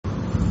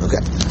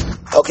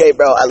Okay,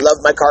 bro. I love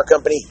my car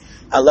company.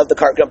 I love the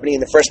car company,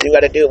 and the first thing you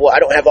got to do, well, I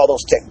don't have all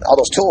those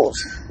tools.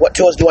 What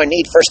tools do I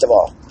need, first of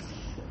all?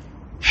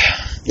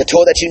 The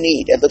tool that you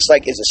need, it looks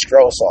like, is a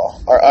scroll saw,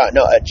 or a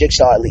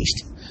jigsaw at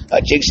least.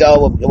 A jigsaw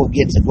will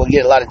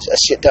get a lot of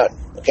shit done.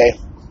 Okay,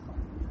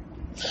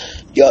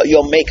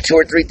 you'll make 2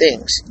 or 3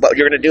 things. What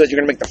you're gonna do is you're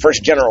gonna make the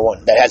first general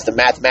one that has the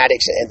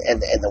mathematics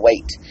and the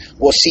weight.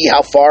 We'll see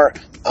how far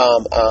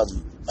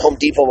Home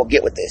Depot will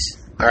get with this.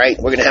 All right,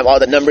 we're gonna have all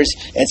the numbers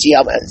and see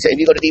how. So if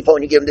you go to Depot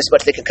and you give them this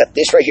much, they can cut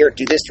this right here,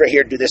 do this right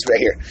here, do this right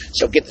here.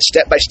 So get the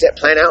step-by-step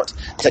plan out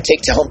to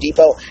take to Home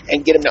Depot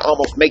and get them to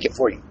almost make it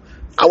for you.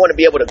 I want to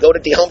be able to go to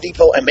the Home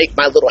Depot and make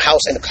my little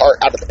house and a cart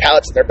out of the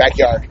pallets in their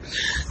backyard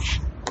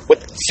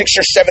with 6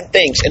 or 7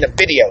 things in a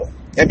video.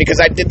 And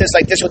because I did this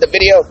like this with a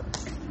video,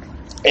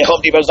 and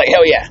Home Depot was like,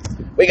 hell yeah,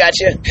 we got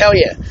you, hell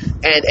yeah.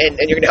 And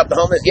you're going to help the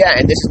homeless? Yeah,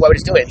 and this is what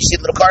we're just doing. You see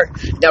the little cart?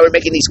 Now we're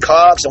making these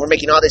cogs, and we're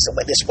making all this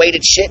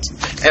weighted shit,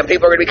 and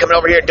people are going to be coming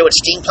over here doing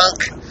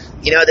steampunk.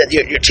 You know, that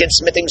your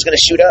tinsmithing's going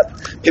to shoot up.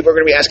 People are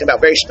going to be asking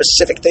about very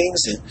specific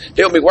things.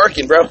 They'll be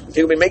working, bro.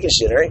 They'll be making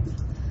shit, all right?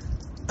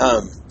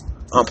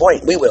 On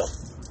point, we will.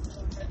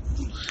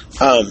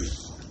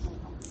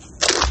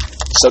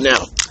 So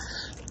now,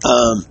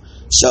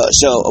 so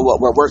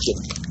what we're working.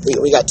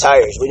 We got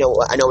tires. I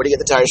know where to get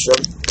the tires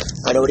from.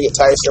 I know where to get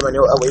tires from. I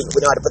know we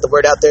know how to put the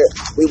word out there.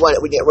 We're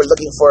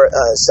looking for.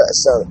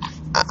 So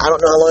I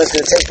don't know how long it's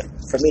going to take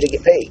for me to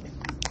get paid.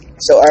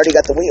 So I already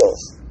got the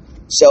wheels.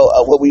 So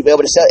will we be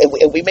able to sell?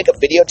 And we make a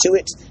video to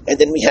it, and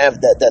then we have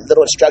the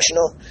little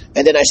instructional,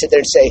 and then I sit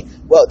there and say,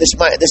 well, this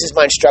is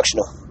my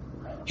instructional.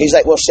 He's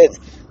like, well, shit.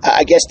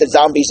 I guess the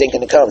zombies ain't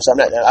going to come, so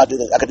I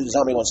could do the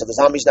zombie one. So the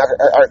zombies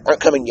aren't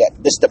coming yet.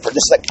 This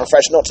is like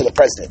professional to the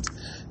president.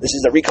 This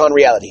is the recon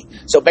reality.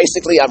 So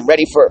basically,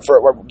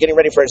 we're getting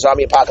ready for a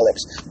zombie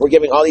apocalypse. We're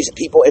giving all these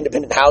people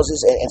independent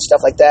houses and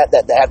stuff like that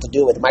have to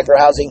do with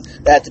micro housing,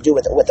 that have to do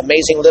with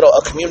amazing little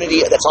community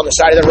that's on the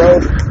side of the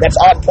road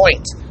that's on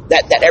point.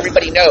 That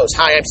everybody knows.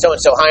 Hi, I'm so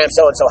and so. Hi, I'm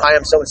so and so. Hi,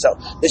 I'm so and so.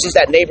 This is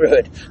that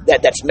neighborhood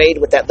that's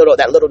made with that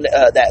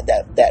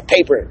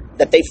paper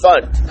that they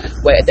fund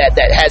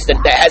that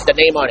has the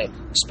name on it.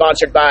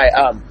 Sponsored by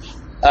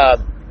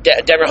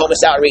Denver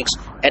Homeless Outreach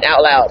and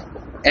Out Loud.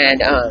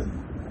 And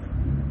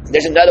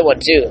there's another one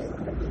too.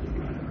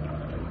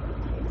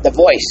 The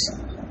Voice.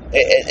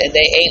 And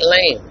they ain't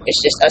lame. It's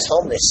just us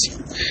homeless.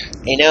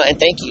 You know. And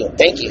thank you.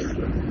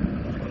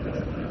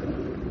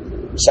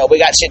 So we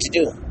got shit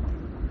to do.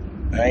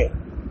 All right,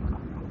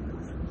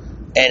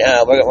 and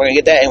we're gonna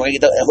get that, and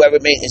whoever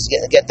is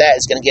gonna get that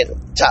is gonna get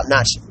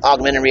top-notch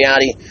augmented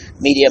reality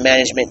media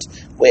management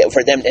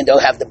for them, and they'll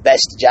have the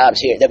best jobs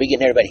here. They'll be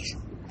getting everybody.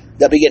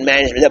 They'll be getting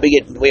management.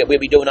 We'll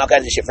be doing all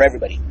kinds of shit for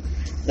everybody.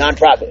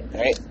 Non-profit,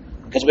 all right?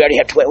 Because we already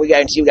have we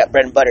got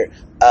bread and butter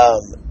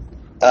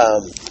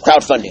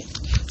crowdfunding.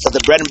 So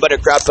the bread and butter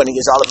crowdfunding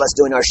is all of us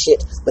doing our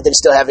shit, but then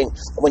still having,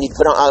 when you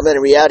put on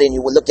augmented reality and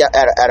you look at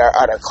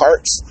our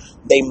carts.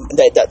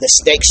 The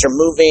snakes are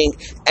moving,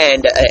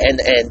 and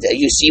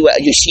you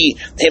see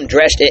him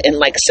dressed in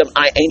like some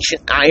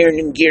ancient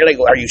iron gear. Like,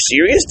 are you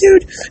serious,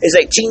 dude? It's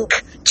like tink,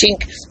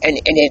 and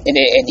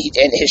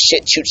his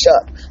shit shoots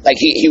up. Like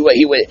he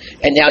would,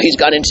 and now he's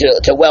gone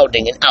into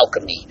welding and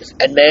alchemy,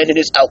 and man in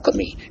his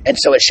alchemy, and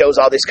so it shows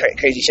all this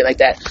crazy shit like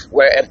that.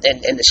 Where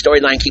and the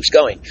storyline keeps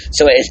going.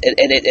 So then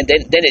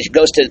it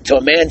goes to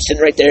a man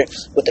sitting right there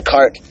with the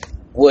cart,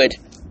 wood,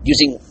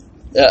 using.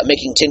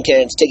 Making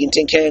taking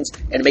tin cans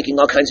and making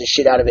all kinds of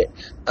shit out of it,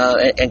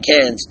 and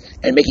cans,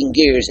 and making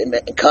gears and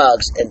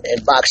cogs and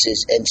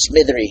boxes and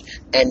smithery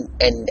and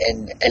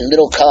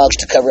little cogs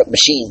to cover up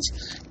machines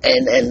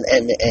and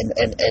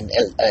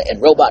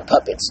robot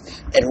puppets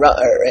and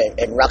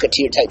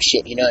Rocketeer type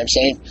shit. You know what I'm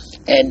saying?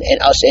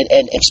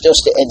 And still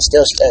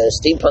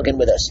steampunking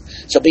with us.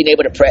 So being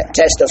able to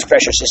test those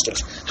pressure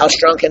systems. How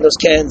strong can those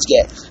cans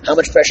get? How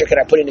much pressure can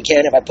I put in the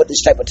can if I put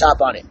this type of top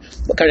on it?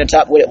 What kind of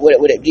top would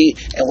it be?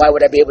 And why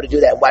would I be able to do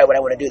that? Why would I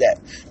want to do that?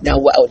 Now,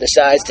 the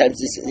size times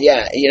this,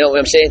 yeah, you know what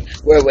I'm saying?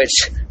 We're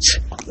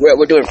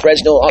doing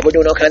Fresnel, we're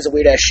doing all kinds of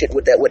weird ass shit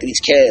with these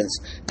cans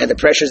and the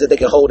pressures that they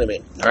can hold them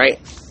in. All right.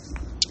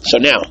 So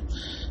now,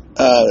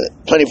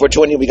 Plenty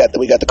 420, we got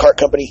the cart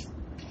company.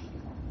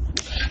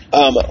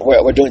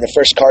 We're doing the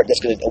first cart that's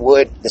going to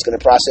wood, that's going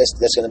to process,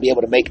 that's going to be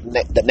able to make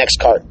the next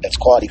cart that's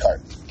quality cart.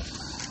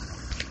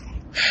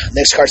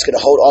 Next cart's going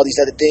to hold all these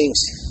other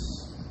things.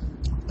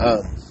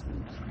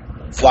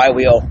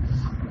 Flywheel.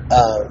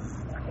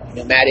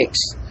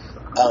 Pneumatics,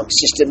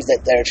 systems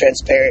that are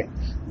transparent.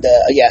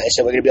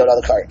 So we're gonna build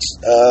all the carts,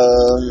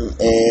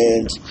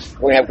 and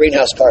we're gonna have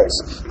greenhouse carts,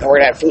 and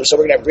we're gonna have food. So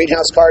we're gonna have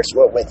greenhouse carts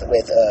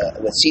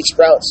with seed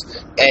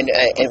sprouts, and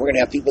we're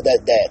gonna have people that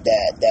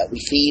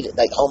we feed,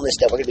 like homeless,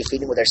 that we're gonna be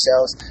feeding with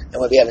ourselves, and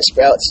we'll be having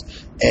sprouts,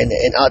 and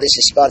all this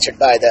is sponsored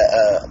by the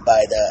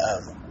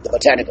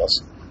botanicals.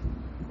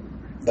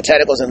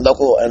 Botanicals and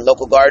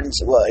local gardens.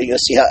 Well, you'll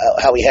see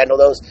how we handle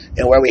those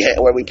and where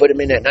we put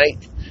them in at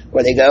night,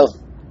 where they go.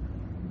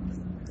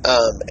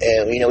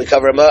 And we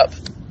cover them up,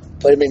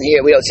 Put them in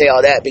here. We don't say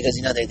all that because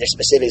they're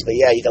specifics. But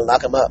yeah, you can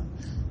lock them up,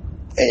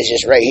 and it's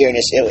just right here, and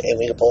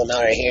we can pull them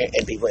out right here,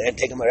 and people and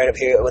take them right up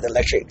here with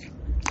electric.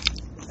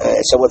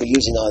 So we'll be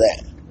using all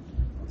that,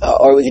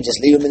 or we can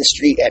just leave them in the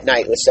street at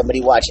night with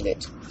somebody watching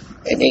it,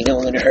 and they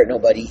don't going to hurt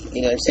nobody.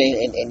 You know what I'm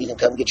saying? And you can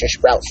come get your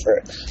sprouts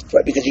for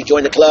because you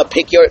join the club.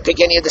 Pick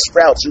any of the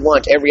sprouts you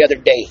want every other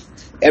day.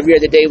 Every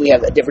other day we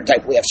have a different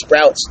type. We have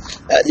sprouts.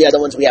 The other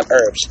ones we have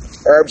herbs.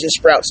 Herbs and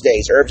sprouts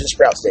days. Herbs and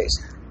sprouts days.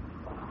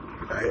 All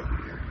right.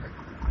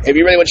 If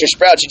you really want your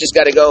sprouts, you just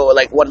got to go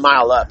like 1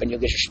 mile up, and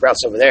you'll get your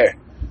sprouts over there.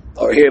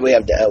 Over here we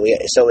have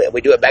so we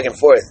do it back and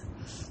forth,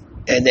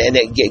 and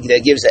that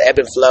gives the ebb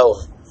and flow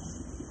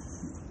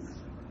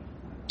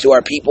to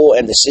our people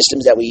and the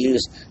systems that we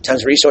use,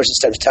 times resources,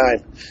 times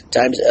time,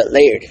 times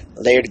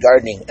layered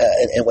gardening,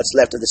 and what's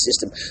left of the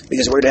system.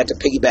 Because we're going to have to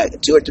piggyback.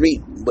 2 or 3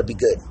 would be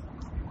good.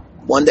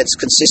 One that's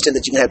consistent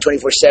that you can have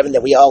 24/7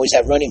 that we always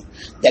have running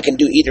that can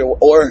do either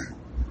or.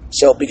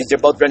 So because they're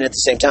both running at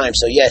the same time.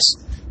 So yes,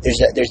 there's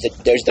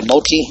the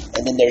multi,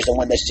 and then there's the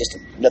one that's just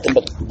nothing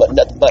but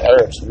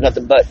herbs,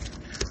 nothing but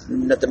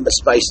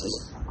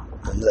spices,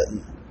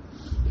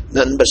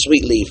 nothing but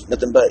sweet leaf,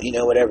 nothing but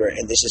whatever.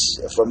 And this is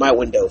for my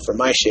window, for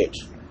my shit.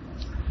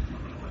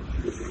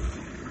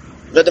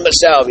 Nothing but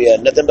salvia,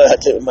 nothing but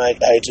my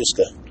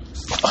ayahuasca,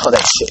 all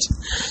that shit.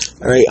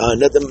 All right,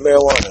 nothing but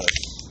marijuana.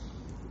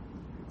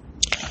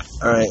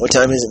 All right, what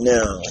time is it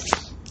now?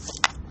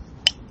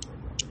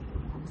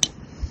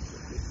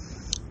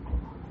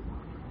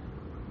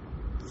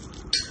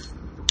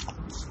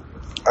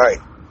 All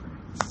right.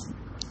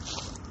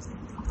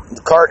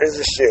 The cart is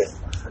the shit.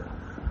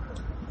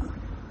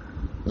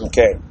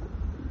 Okay.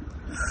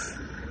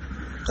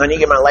 I need to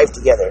get my life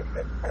together.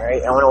 All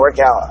right. I want to work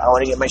out. I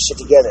want to get my shit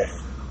together.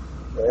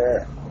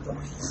 Yeah.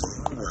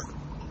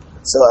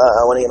 So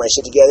I want to get my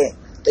shit together.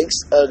 Thanks,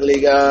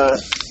 ugly guy.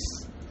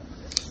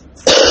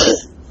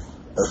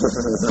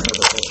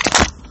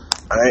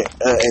 All right,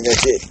 and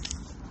that's it.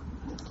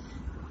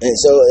 And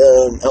so,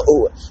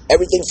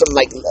 everything from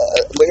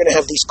we're gonna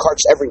have these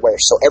carts everywhere.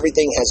 So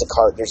everything has a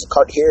cart. There's a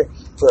cart here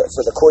for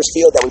the course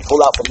field that we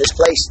pull out from this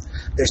place.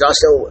 There's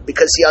also,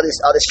 because see all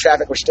this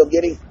traffic we're still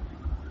getting.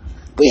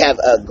 We have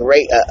a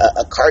great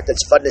a cart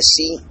that's fun to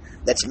see.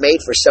 That's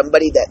made for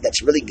somebody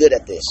that's really good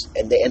at this,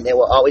 and they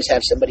will always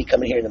have somebody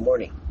coming here in the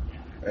morning.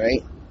 All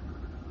right.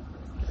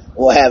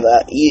 We'll have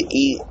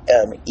easy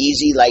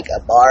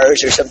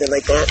bars or something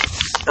like that.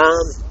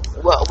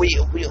 Well,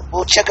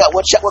 we'll check out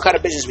what kind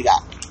of business we got.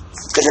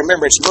 Because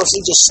remember, it's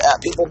mostly just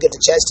people get the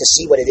chance to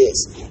see what it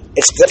is.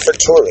 It's good for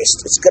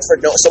tourists. It's good for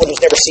someone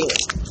who's never seen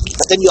it.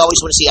 But then you always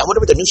want to see. I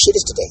wonder what the new shit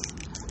is today.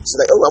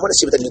 So I want to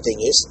see what the new thing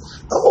is.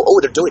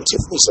 They're doing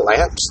Tiffany's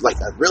lamps.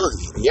 Really?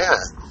 Yeah,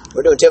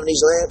 we're doing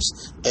Tiffany's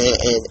lamps.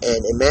 And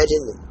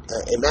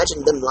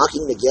imagine them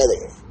locking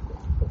together.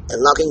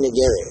 And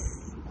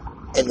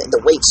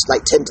the weight's 10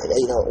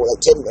 or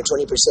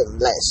 20%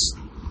 less.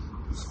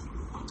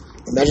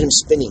 Imagine them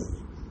spinning.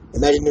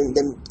 Imagine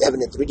them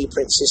having a 3D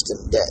print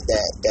system that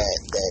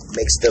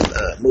makes them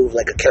move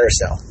like a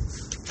carousel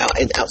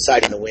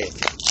outside in the wind,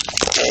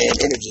 and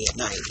energy at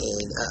night,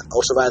 and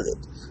ultraviolet,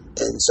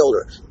 and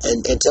solar,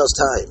 and tells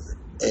time,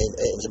 and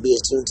can be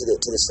attuned to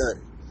the sun,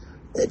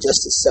 and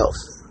adjust itself.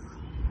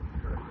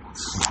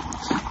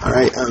 All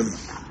right.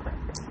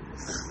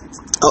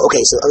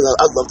 Okay. So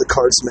I love the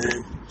carts,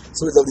 man.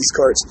 So we love these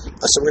carts.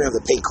 So we're gonna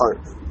have the paint cart.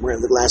 We're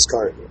gonna have the glass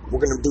cart.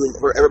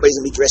 Everybody's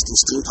gonna be dressed in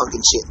steampunk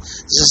and shit.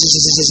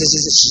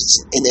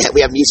 And we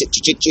have music.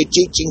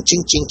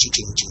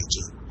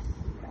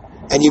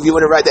 And if you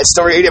want to write that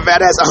story, ain't it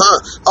badass?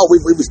 Oh,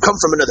 we've come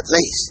from another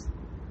place.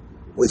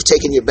 We've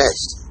taken your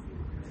best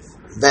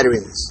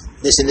veterans.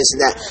 This and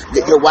that.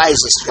 Your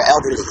wisest, your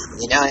elderly.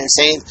 You know what I'm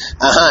saying?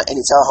 And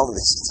it's all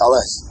homeless. It's all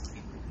us.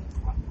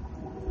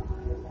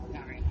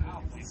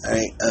 All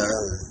right.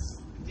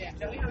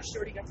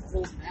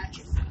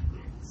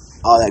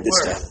 All that good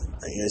stuff.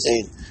 You know what I'm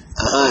saying?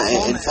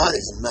 And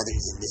fathers and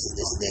mothers and this and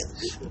that.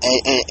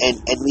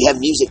 And we have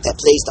music that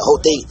plays the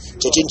whole thing.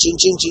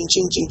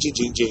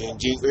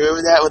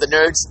 Remember that with the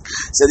nerds?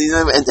 So we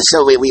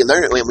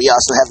learn it, and we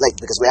also have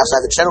because we also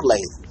have the treadle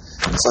lane.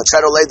 So a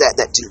treadle lane that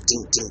ding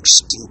ding ding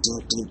ding ding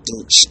ding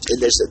ding, and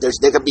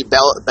there can be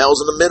bells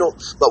in the middle,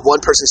 but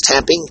one person's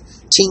tapping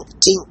tink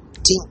tink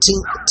tink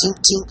tink tink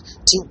tink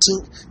tink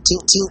tink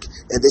tink tink,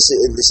 and this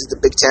is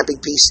the big tapping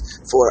piece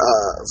for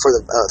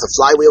the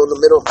flywheel in the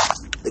middle,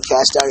 the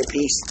cast iron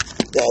piece.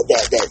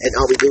 That and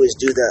all we do is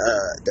do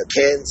the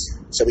cans.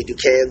 So we do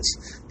cans,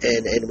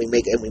 and we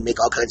make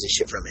all kinds of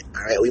shit from it.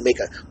 All right, you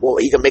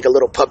can make a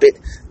little puppet.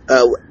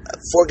 4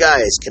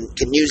 guys can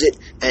use it,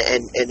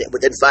 and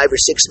within 5 or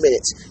 6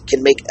 minutes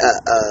can make a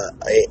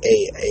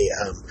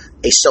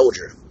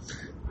soldier,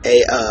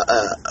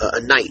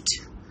 a knight.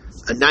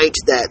 A knight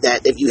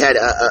that if you had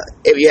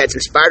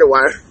some spider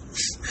wire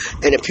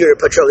and a pure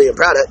petroleum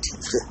product,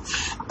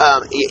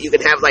 you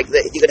can have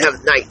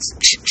knights,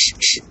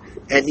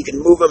 and you can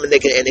move them, and they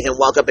can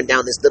walk up and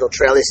down this little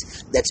trail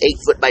that's 8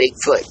 foot by 8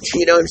 foot.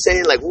 You know what I'm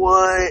saying? Like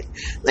what?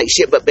 Like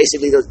shit. But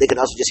basically, they can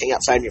also just hang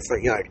outside in your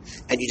front yard,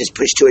 and you just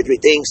push 2 or 3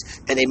 things,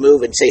 and they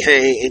move and say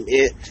hey, and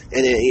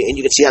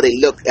you can see how they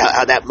look,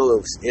 how that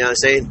moves. You know what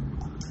I'm saying?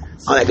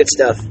 All that good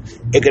stuff.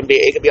 It can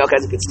be all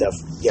kinds of good stuff.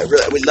 Yeah,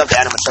 really, we love the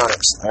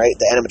animatronics. All right,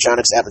 the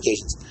animatronics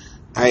applications.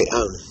 All right,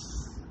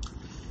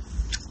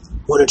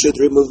 1 or 2,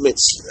 3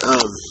 movements.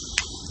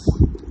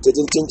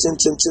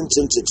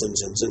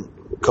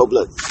 Cold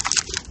blood.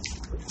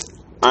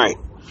 All right.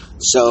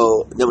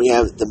 So then we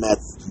have the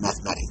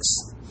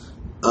mathematics.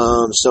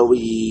 So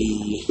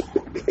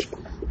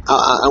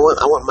I want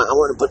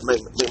to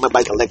make my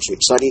bike electric.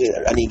 So I need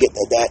to get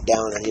that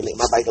down. I need to make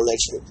my bike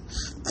electric,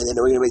 and then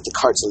we're gonna make the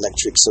carts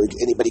electric, so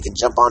anybody can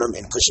jump on them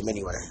and push them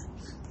anywhere.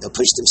 They'll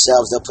push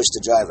themselves. They'll push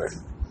the driver.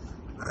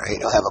 All right.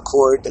 They'll have a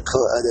cord that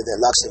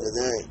locks into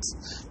that,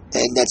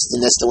 and that's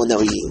the one that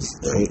we use.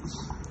 All right.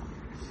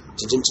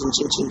 Yes.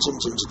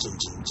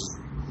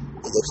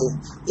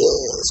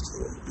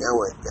 Now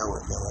what?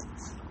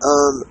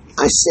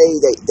 I say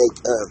that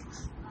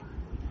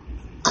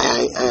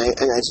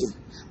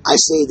I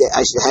say that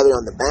I should have it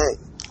on the back.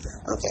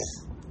 Okay.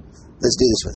 Let's do this one.